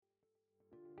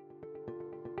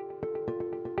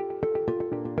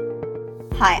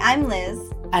Hi, I'm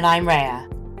Liz. And I'm Rhea.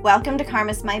 Welcome to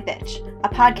Karma's My Bitch, a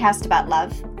podcast about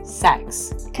love,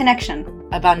 Sex, connection,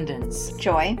 abundance,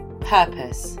 joy,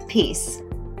 purpose, peace,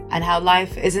 and how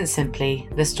life isn't simply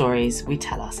the stories we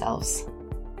tell ourselves.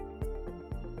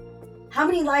 How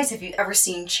many lives have you ever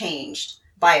seen changed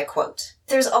by a quote?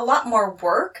 There's a lot more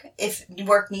work, if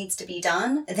work needs to be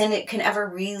done, than it can ever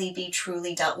really be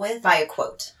truly dealt with by a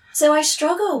quote. So I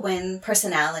struggle when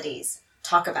personalities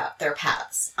talk about their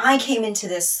paths. I came into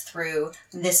this through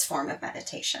this form of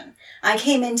meditation. I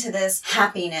came into this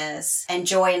happiness and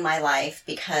joy in my life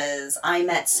because I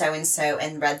met so-and-so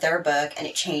and read their book and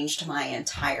it changed my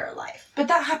entire life. But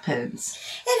that happens.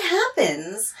 It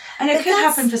happens. And it could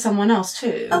happen for someone else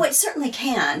too. Oh, it certainly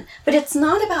can. But it's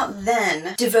not about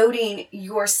then devoting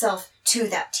yourself to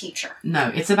that teacher.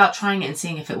 No, it's about trying it and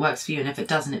seeing if it works for you, and if it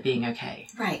doesn't, it being okay.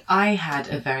 Right. I had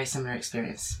a very similar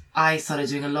experience. I started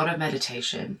doing a lot of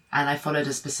meditation, and I followed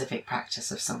a specific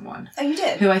practice of someone. Oh, you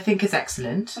did? Who I think is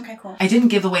excellent. Okay, cool. I didn't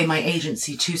give away my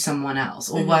agency to someone else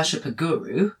or worship a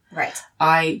guru. Right.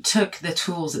 I took the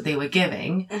tools that they were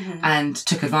giving and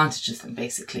took advantage of them,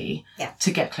 basically,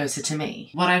 to get closer to me.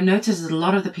 What I've noticed is a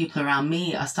lot of the people around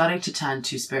me are starting to turn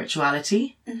to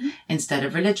spirituality instead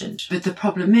of religion. But the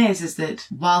problem is that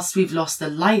whilst we've lost the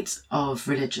light of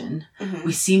religion,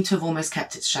 we seem to have almost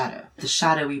kept its shadow. The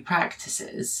shadowy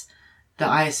practices that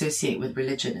I associate with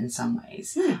religion in some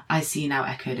ways, I see now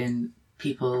echoed in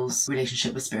people's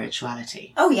relationship with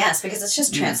spirituality. Oh, yes, because it's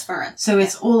just transference. So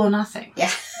it's all or nothing.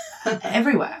 Yeah.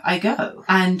 Everywhere I go.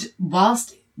 And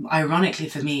whilst, ironically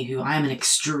for me, who I am an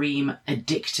extreme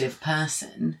addictive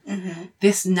person,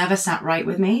 this never sat right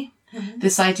with me.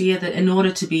 This idea that in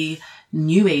order to be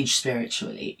new age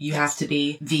spiritually, you have to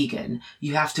be vegan,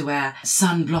 you have to wear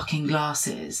sun-blocking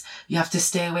glasses, you have to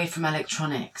stay away from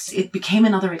electronics. It became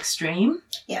another extreme.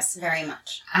 Yes, very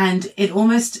much. And it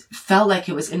almost felt like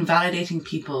it was invalidating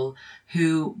people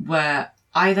who were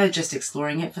either just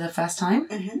exploring it for the first time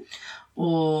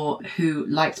or who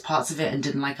liked parts of it and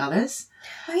didn't like others.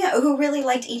 Oh, yeah, who really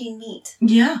liked eating meat.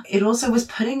 Yeah, it also was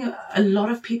putting a lot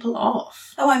of people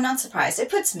off. Oh, I'm not surprised. It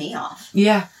puts me off.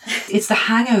 Yeah, it's the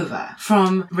hangover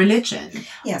from religion,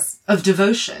 of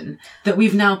devotion, that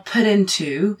we've now put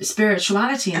into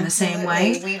spirituality in the same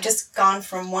way. We've just gone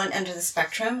from one end of the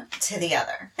spectrum to the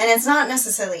other. And it's not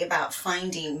necessarily about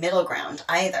finding middle ground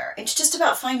either. It's just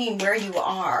about finding where you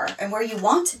are and where you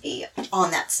want to be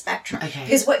on that spectrum. Okay.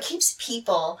 Because what keeps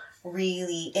people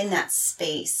really in that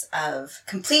space of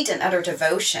complete and utter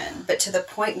devotion, but to the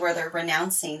point where they're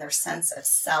renouncing their sense of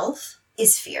self,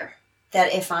 is fear.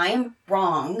 That if I'm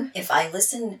wrong, if I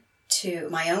listen to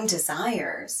my own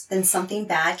desires, then something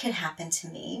bad can happen to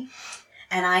me,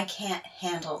 and I can't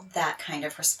handle that kind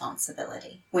of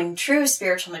responsibility. When true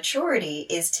spiritual maturity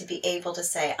is to be able to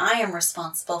say, I am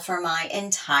responsible for my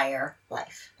entire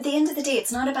life. At the end of the day,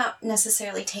 it's not about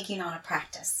necessarily taking on a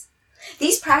practice.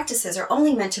 These practices are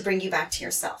only meant to bring you back to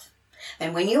yourself.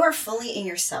 And when you are fully in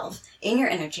yourself, in your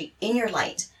energy, in your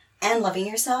light, and loving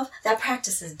yourself, that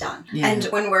practice is done. Yeah. And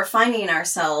when we're finding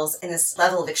ourselves in this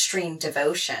level of extreme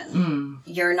devotion,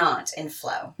 you're not in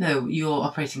flow. No, you're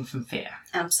operating from fear.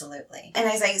 Absolutely. And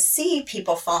as I see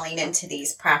people falling into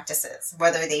these practices,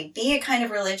 whether they be a kind of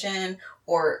religion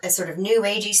or a sort of new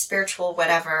agey spiritual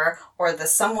whatever, or the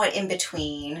somewhat in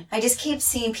between, I just keep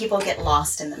seeing people get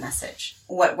lost in the message.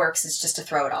 What works is just to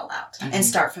throw it all out and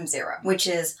start from zero, which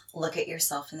is look at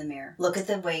yourself in the mirror. Look at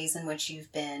the ways in which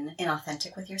you've been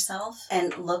inauthentic with yourself,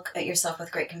 and look at yourself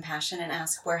with great compassion and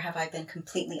ask, where have I been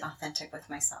completely authentic with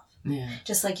myself? Yeah.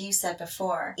 Just like you said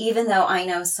before, even though I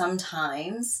know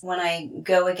sometimes when I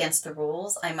go against the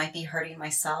rules, I might be hurting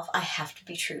myself, I have to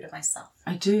be true to myself.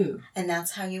 I do. And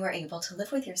that's how you are able to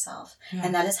live with yourself. Yeah.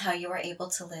 And that is how you are able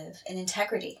to live in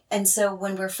integrity. And so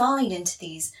when we're falling into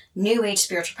these new age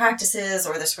spiritual practices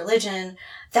or this religion,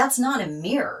 that's not a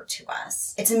mirror to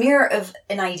us. It's a mirror of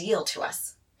an ideal to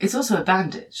us. It's also a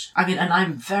bandage. I mean, and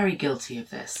I'm very guilty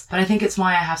of this, but I think it's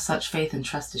why I have such faith and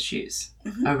trust issues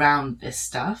around this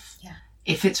stuff. Yeah.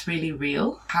 If it's really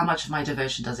real, how much of my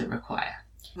devotion does it require?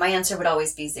 My answer would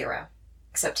always be zero,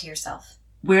 except to yourself.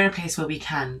 We're in a place where we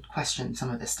can question some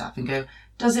of this stuff and go,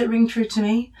 does it ring true to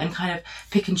me? And kind of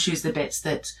pick and choose the bits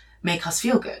that make us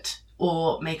feel good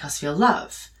or make us feel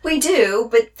love. We do,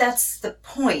 but that's the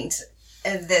point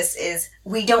of this, is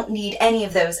we don't need any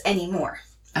of those anymore.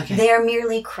 Okay. They are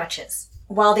merely crutches.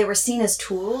 While they were seen as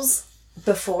tools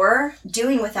before,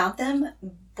 doing without them,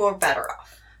 we're better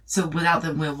off. So without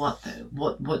them, we're what though?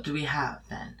 What do we have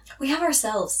then? We have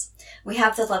ourselves. We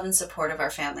have the love and support of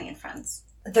our family and friends.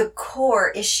 the core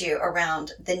issue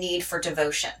around the need for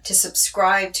devotion, to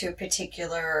subscribe to a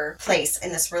particular place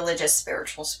in this religious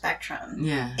spiritual spectrum,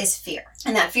 is fear.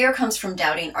 And that fear comes from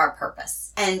doubting our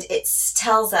purpose. And it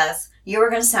tells us you're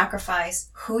going to sacrifice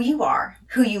who you are,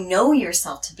 who you know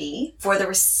yourself to be, for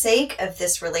the sake of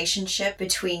this relationship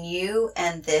between you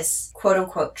and this quote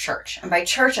unquote church. And by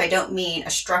church, I don't mean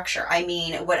a structure. I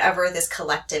mean whatever this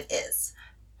collective is.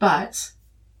 But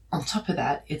on top of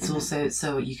that, it's also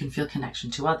so you can feel connection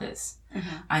to others.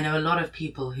 I know a lot of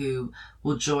people who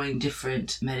will join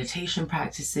different meditation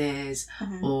practices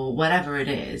or whatever it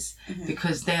is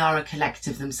because they are a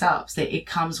collective themselves. It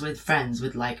comes with friends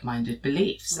with like-minded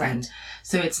beliefs. Right. And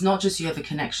so it's not just you have a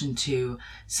connection to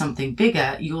something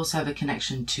bigger, you also have a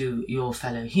connection to your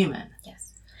fellow human.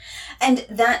 Yes. And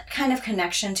that kind of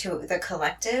connection to the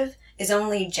collective is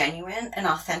only genuine and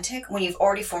authentic when you've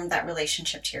already formed that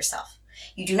relationship to yourself.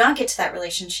 You do not get to that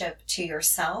relationship to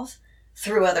yourself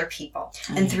through other people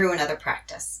and through another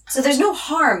practice. So there's no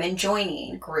harm in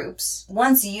joining groups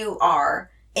once you are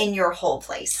in your whole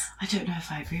place. I don't know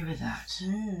if I agree with that.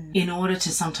 In order to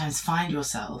sometimes find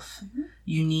yourself,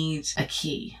 you need a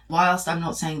key. Whilst I'm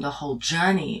not saying the whole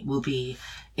journey will be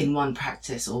in one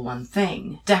practice or one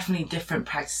thing, definitely different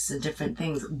practices and different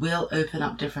things will open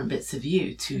up different bits of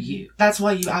you to you. That's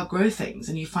why you outgrow things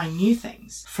and you find new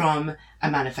things, from a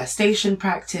manifestation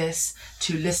practice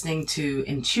to listening to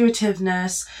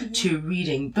intuitiveness, to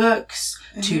reading books,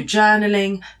 to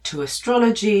journaling, to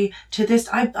astrology, to this.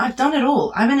 I've done it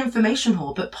all. I'm an information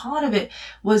whore, but part of it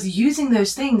was using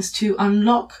those things to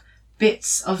unlock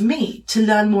bits of me, to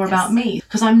learn more about me,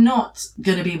 because I'm not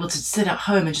going to be able to sit at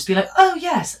home and just be like, oh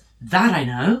yes, that I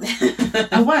know.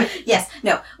 I won't. Yes,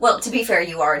 no. Well, to be fair,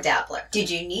 you are a dabbler.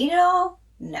 Did you need it all?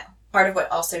 No. Part of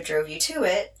what also drove you to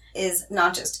it is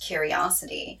not just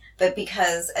curiosity, but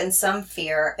because, and some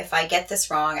fear, if I get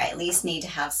this wrong, I at least need to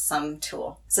have some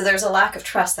tool. So there's a lack of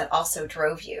trust that also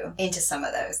drove you into some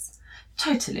of those.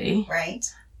 Totally.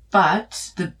 Right?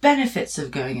 But the benefits of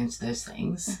going into those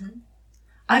things,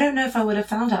 I don't know if I would have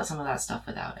found out some of that stuff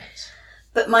without it.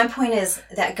 But my point is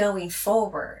that going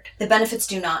forward, the benefits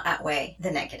do not outweigh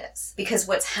the negatives. Because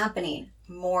what's happening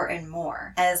more and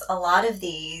more, as a lot of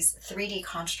these 3D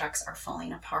constructs are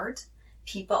falling apart,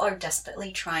 people are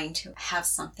desperately trying to have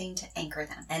something to anchor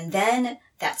them. And then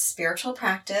that spiritual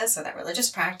practice or that religious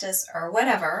practice or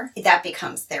whatever, that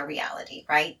becomes their reality,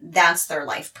 right? That's their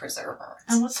life preserver.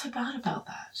 And what's so bad about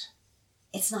that?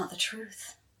 It's not the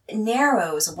truth. It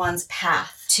narrows one's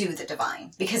path to the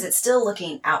divine because it's still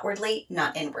looking outwardly,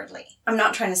 not inwardly. I'm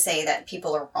not trying to say that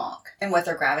people are wrong in what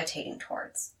they're gravitating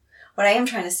towards. What I am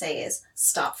trying to say is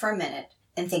stop for a minute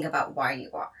and think about why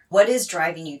you are. What is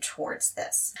driving you towards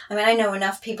this? I mean, I know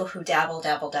enough people who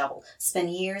dabble,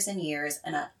 spend years and years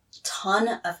and a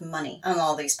ton of money on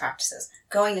all these practices,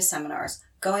 going to seminars,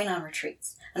 going on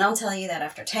retreats. And I'll tell you that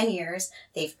after 10 years,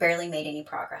 they've barely made any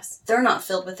progress. They're not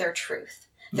filled with their truth.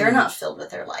 They're not filled with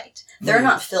their light. They're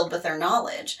not filled with their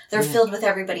knowledge. They're filled with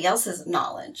everybody else's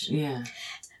knowledge. Yeah.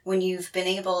 When you've been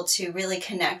able to really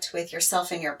connect with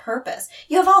yourself and your purpose,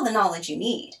 you have all the knowledge you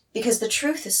need because the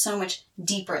truth is so much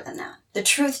deeper than that. The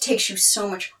truth takes you so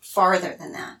much farther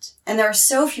than that. And there are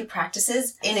so few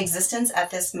practices in existence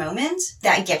at this moment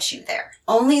that get you there.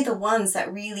 Only the ones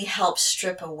that really help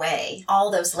strip away all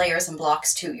those layers and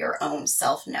blocks to your own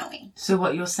self-knowing. So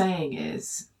what you're saying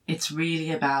is, it's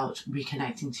really about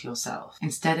reconnecting to yourself.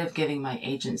 Instead of giving my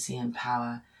agency and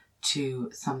power to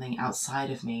something outside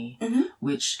of me,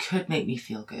 which could make me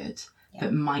feel good,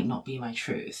 but might not be my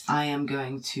truth, I am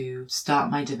going to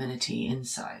start my divinity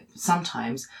inside.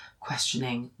 Sometimes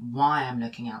questioning why I'm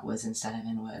looking outwards instead of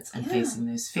inwards and facing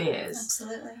those fears.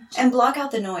 Absolutely. And block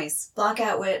out the noise. Block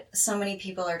out what so many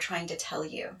people are trying to tell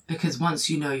you. Because once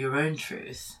you know your own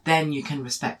truth, then you can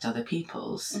respect other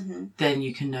people's. Then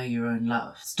you can know your own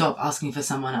love. Stop asking for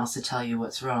someone else to tell you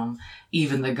what's wrong,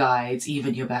 even the guides,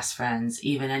 even your best friends,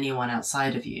 even anyone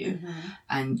outside of you.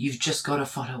 And you've just got to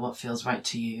follow what feels right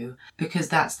to you, because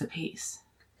that's the peace.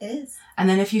 It is. And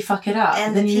then if you fuck it up,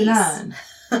 and then the you peace. learn.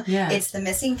 Yeah. It's the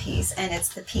missing piece and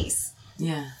it's the peace.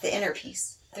 Yeah. The inner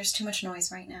peace. There's too much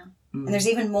noise right now. And there's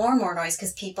even more and more noise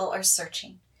because people are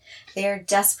searching. They are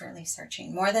desperately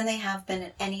searching, more than they have been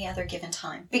at any other given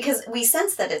time. Because we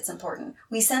sense that it's important.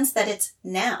 We sense that it's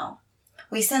now.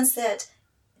 We sense that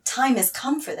time has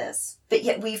come for this. But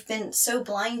yet we've been so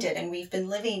blinded and we've been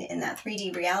living in that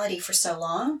 3D reality for so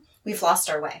long, we've lost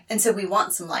our way. And so we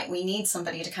want some light. We need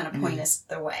somebody to kind of point us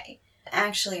the way.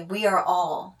 Actually, we are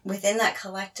all within that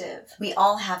collective. We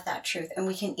all have that truth and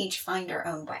we can each find our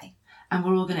own way. And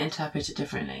we're all going to interpret it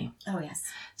differently. Oh, yes.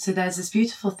 So there's this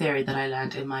beautiful theory that I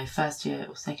learned in my first year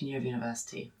or second year of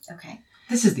university. Okay.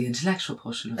 This is the intellectual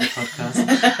portion of the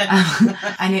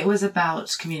podcast. And it was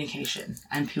about communication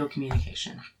and pure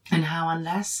communication. And how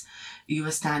unless you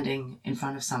were standing in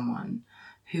front of someone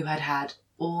who had had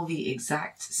all the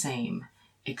exact same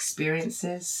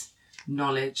experiences,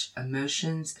 knowledge,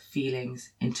 emotions,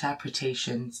 feelings,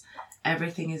 interpretations,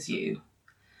 everything as you,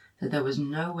 that there was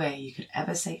no way you could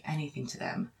ever say anything to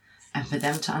them and for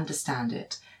them to understand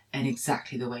it in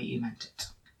exactly the way you meant it.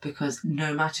 Because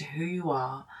no matter who you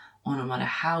are, or no matter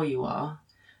how you are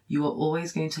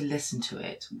always going to listen to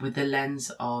it with the lens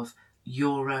of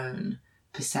your own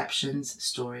perceptions,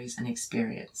 stories, and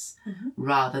experience,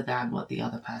 rather than what the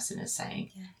other person is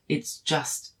saying. Yeah. It's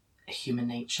just human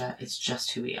nature. It's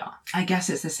just who we are. I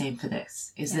guess it's the same for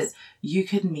this, is that you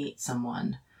could meet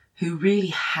someone who really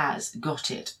has got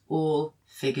it all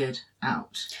figured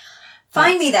out.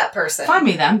 Find me that person. Find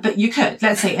me them, but you could,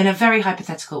 let's say, in a very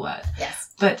hypothetical word.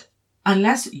 Yes. But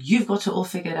unless you've got it all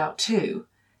figured out too,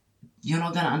 you're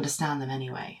not going to understand them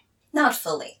anyway. Not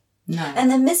fully. No.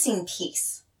 And the missing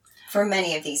piece for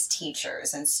many of these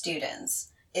teachers and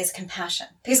students is compassion.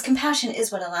 Because compassion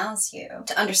is what allows you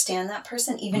to understand that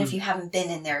person, even if you haven't been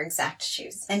in their exact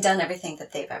shoes and done everything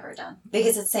that they've ever done.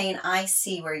 Because it's saying, I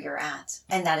see where you're at,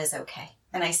 and that is okay.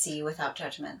 And I see you without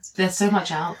judgment. There's so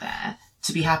much out there.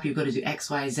 To be happy, you've got to do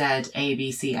X, Y, Z, A,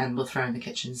 B, C, and we'll throw in the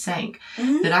kitchen sink.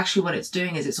 That actually what it's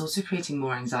doing is it's also creating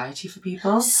more anxiety for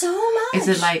people. So much. Is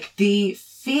it like the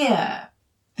fear,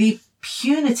 the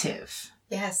punitive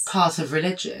part of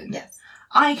religion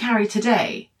I carry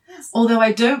today, although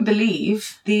I don't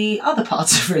believe the other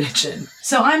parts of religion.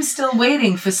 So I'm still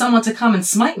waiting for someone to come and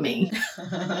smite me.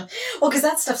 Well, because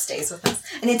that stuff stays with us.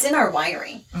 And it's in our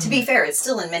wiring. To be fair, it's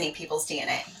still in many people's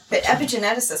DNA. But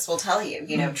epigeneticists will tell you,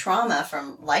 trauma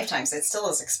from lifetimes, it still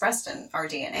is expressed in our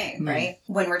DNA, right?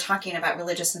 When we're talking about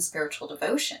religious and spiritual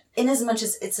devotion. In as much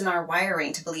as it's in our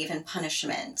wiring to believe in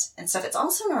punishment and stuff, it's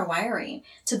also in our wiring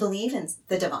to believe in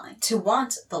the divine, to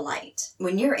want the light.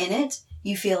 When you're in it,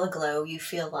 you feel a glow, you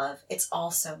feel love. It's all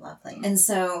so lovely. And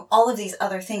so all of these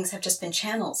other things have just been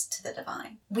channels to the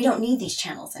divine. We don't need these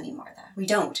channels anymore, though. We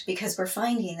don't, because we're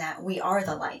finding that we are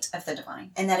the light of the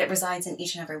divine and that it resides in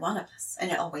each and every one of us.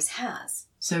 And it always has.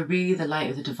 So really the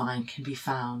light of the divine can be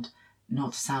found,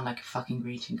 not to sound like a fucking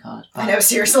greeting card, but I know,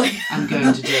 seriously. I'm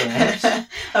going to do it.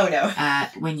 Oh no.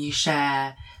 When you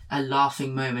share a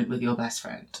laughing moment with your best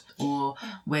friend, or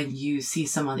when you see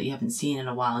someone that you haven't seen in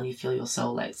a while and you feel your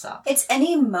soul lights up. It's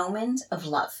any moment of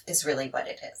love is really what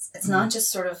it is. It's not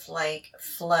just sort of like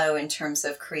flow in terms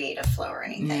of creative flow or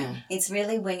anything. Yeah. It's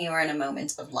really when you are in a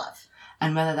moment of love.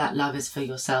 And whether that love is for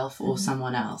yourself or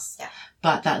someone else. Yeah.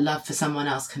 But that love for someone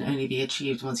else can only be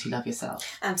achieved once you love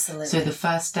yourself. Absolutely. So the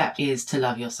first step is to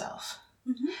love yourself.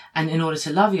 And in order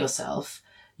to love yourself,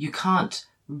 you can't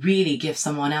really give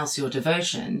someone else your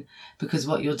devotion, because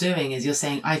what you're doing is you're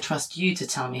saying, I trust you to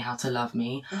tell me how to love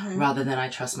me, rather than I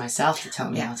trust myself to tell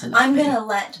me how to love me. I'm going to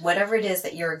let whatever it is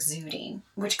that you're exuding,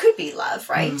 which could be love,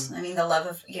 right? I mean, the love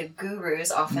of gurus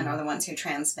often are the ones who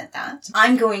transmit that.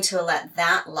 I'm going to let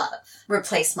that love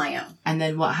replace my own. And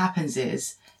then what happens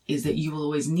is that you will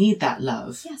always need that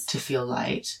love to feel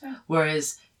light. Right.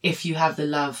 Whereas if you have the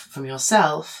love from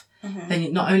yourself,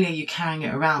 then not only are you carrying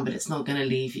it around, but it's not going to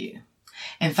leave you.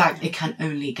 In fact, it can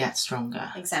only get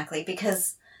stronger. Exactly,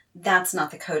 because that's not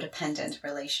the codependent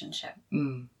relationship.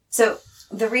 So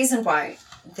the reason why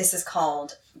this is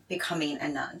called becoming a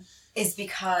nun is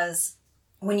because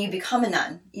when you become a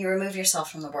nun, you remove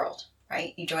yourself from the world,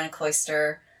 right? You join a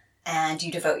cloister and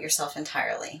you devote yourself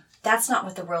entirely. That's not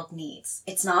what the world needs.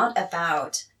 It's not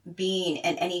about being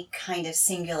in any kind of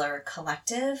singular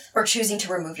collective or choosing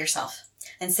to remove yourself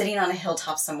and sitting on a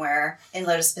hilltop somewhere in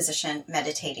lotus position,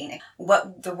 meditating.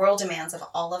 What the world demands of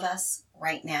all of us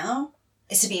right now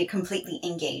is to be completely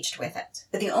engaged with it.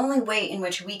 But the only way in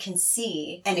which we can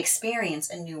see and experience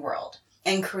a new world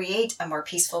and create a more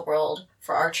peaceful world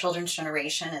for our children's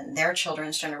generation and their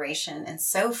children's generation and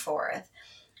so forth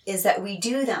is that we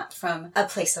do that from a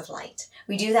place of light.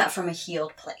 We do that from a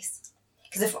healed place.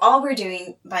 Because if all we're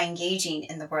doing by engaging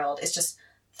in the world is just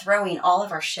throwing all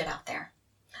of our shit out there,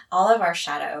 all of our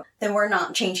shadow, then we're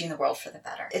not changing the world for the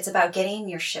better. It's about getting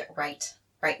your shit right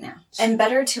now. And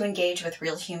better to engage with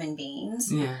real human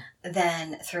beings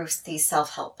than through these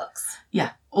self-help books.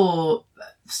 Yeah, or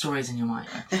stories in your mind.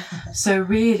 So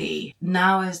really,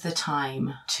 now is the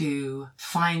time to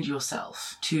find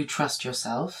yourself, to trust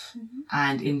yourself,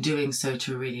 and in doing so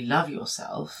to really love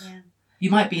yourself. Yeah. You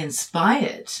might be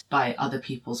inspired by other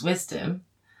people's wisdom,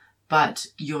 but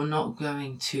you're not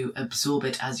going to absorb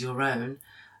it as your own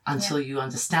until you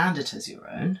understand it as your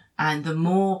own. And the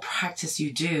more practice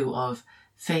you do of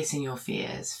facing your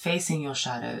fears, facing your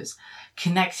shadows,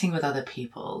 connecting with other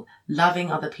people,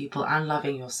 loving other people and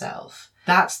loving yourself.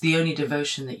 That's the only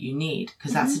devotion that you need,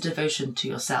 because that's a devotion to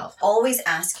yourself. Always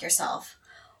ask yourself,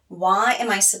 why am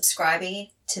I subscribing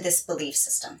to this belief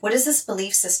system? What is this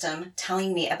belief system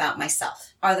telling me about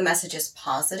myself? Are the messages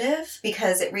positive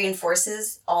because it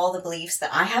reinforces all the beliefs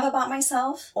that I have about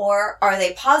myself? Or are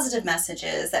they positive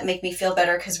messages that make me feel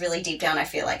better because really deep down I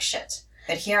feel like shit?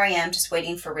 But here I am just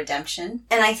waiting for redemption.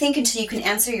 And I think until you can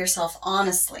answer yourself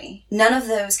honestly, none of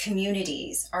those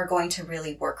communities are going to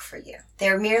really work for you.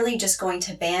 They're merely just going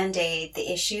to band-aid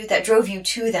the issue that drove you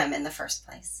to them in the first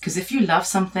place. Because if you love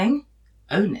something,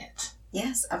 own it.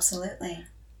 Yes, absolutely.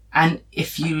 And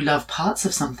if you love parts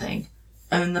of something,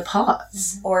 own the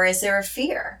parts. Or is there a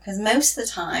fear? Because most of the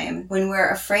time when we're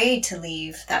afraid to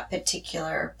leave that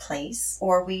particular place,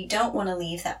 or we don't want to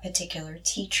leave that particular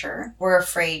teacher, we're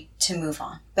afraid to move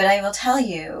on. But I will tell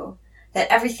you that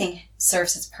everything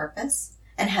serves its purpose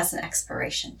and has an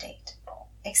expiration date,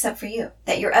 except for you,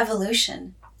 that your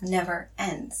evolution never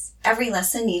ends. Every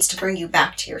lesson needs to bring you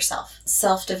back to yourself.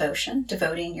 Self-devotion,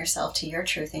 devoting yourself to your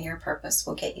truth and your purpose,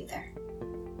 will get you there.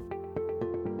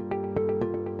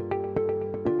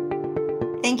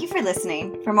 Thank you for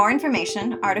listening. For more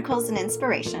information, articles, and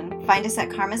inspiration, find us at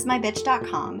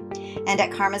karmasmybitch.com and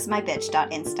at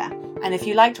karmasmybitch.insta. And if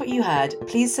you liked what you heard,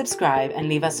 please subscribe and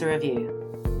leave us a review.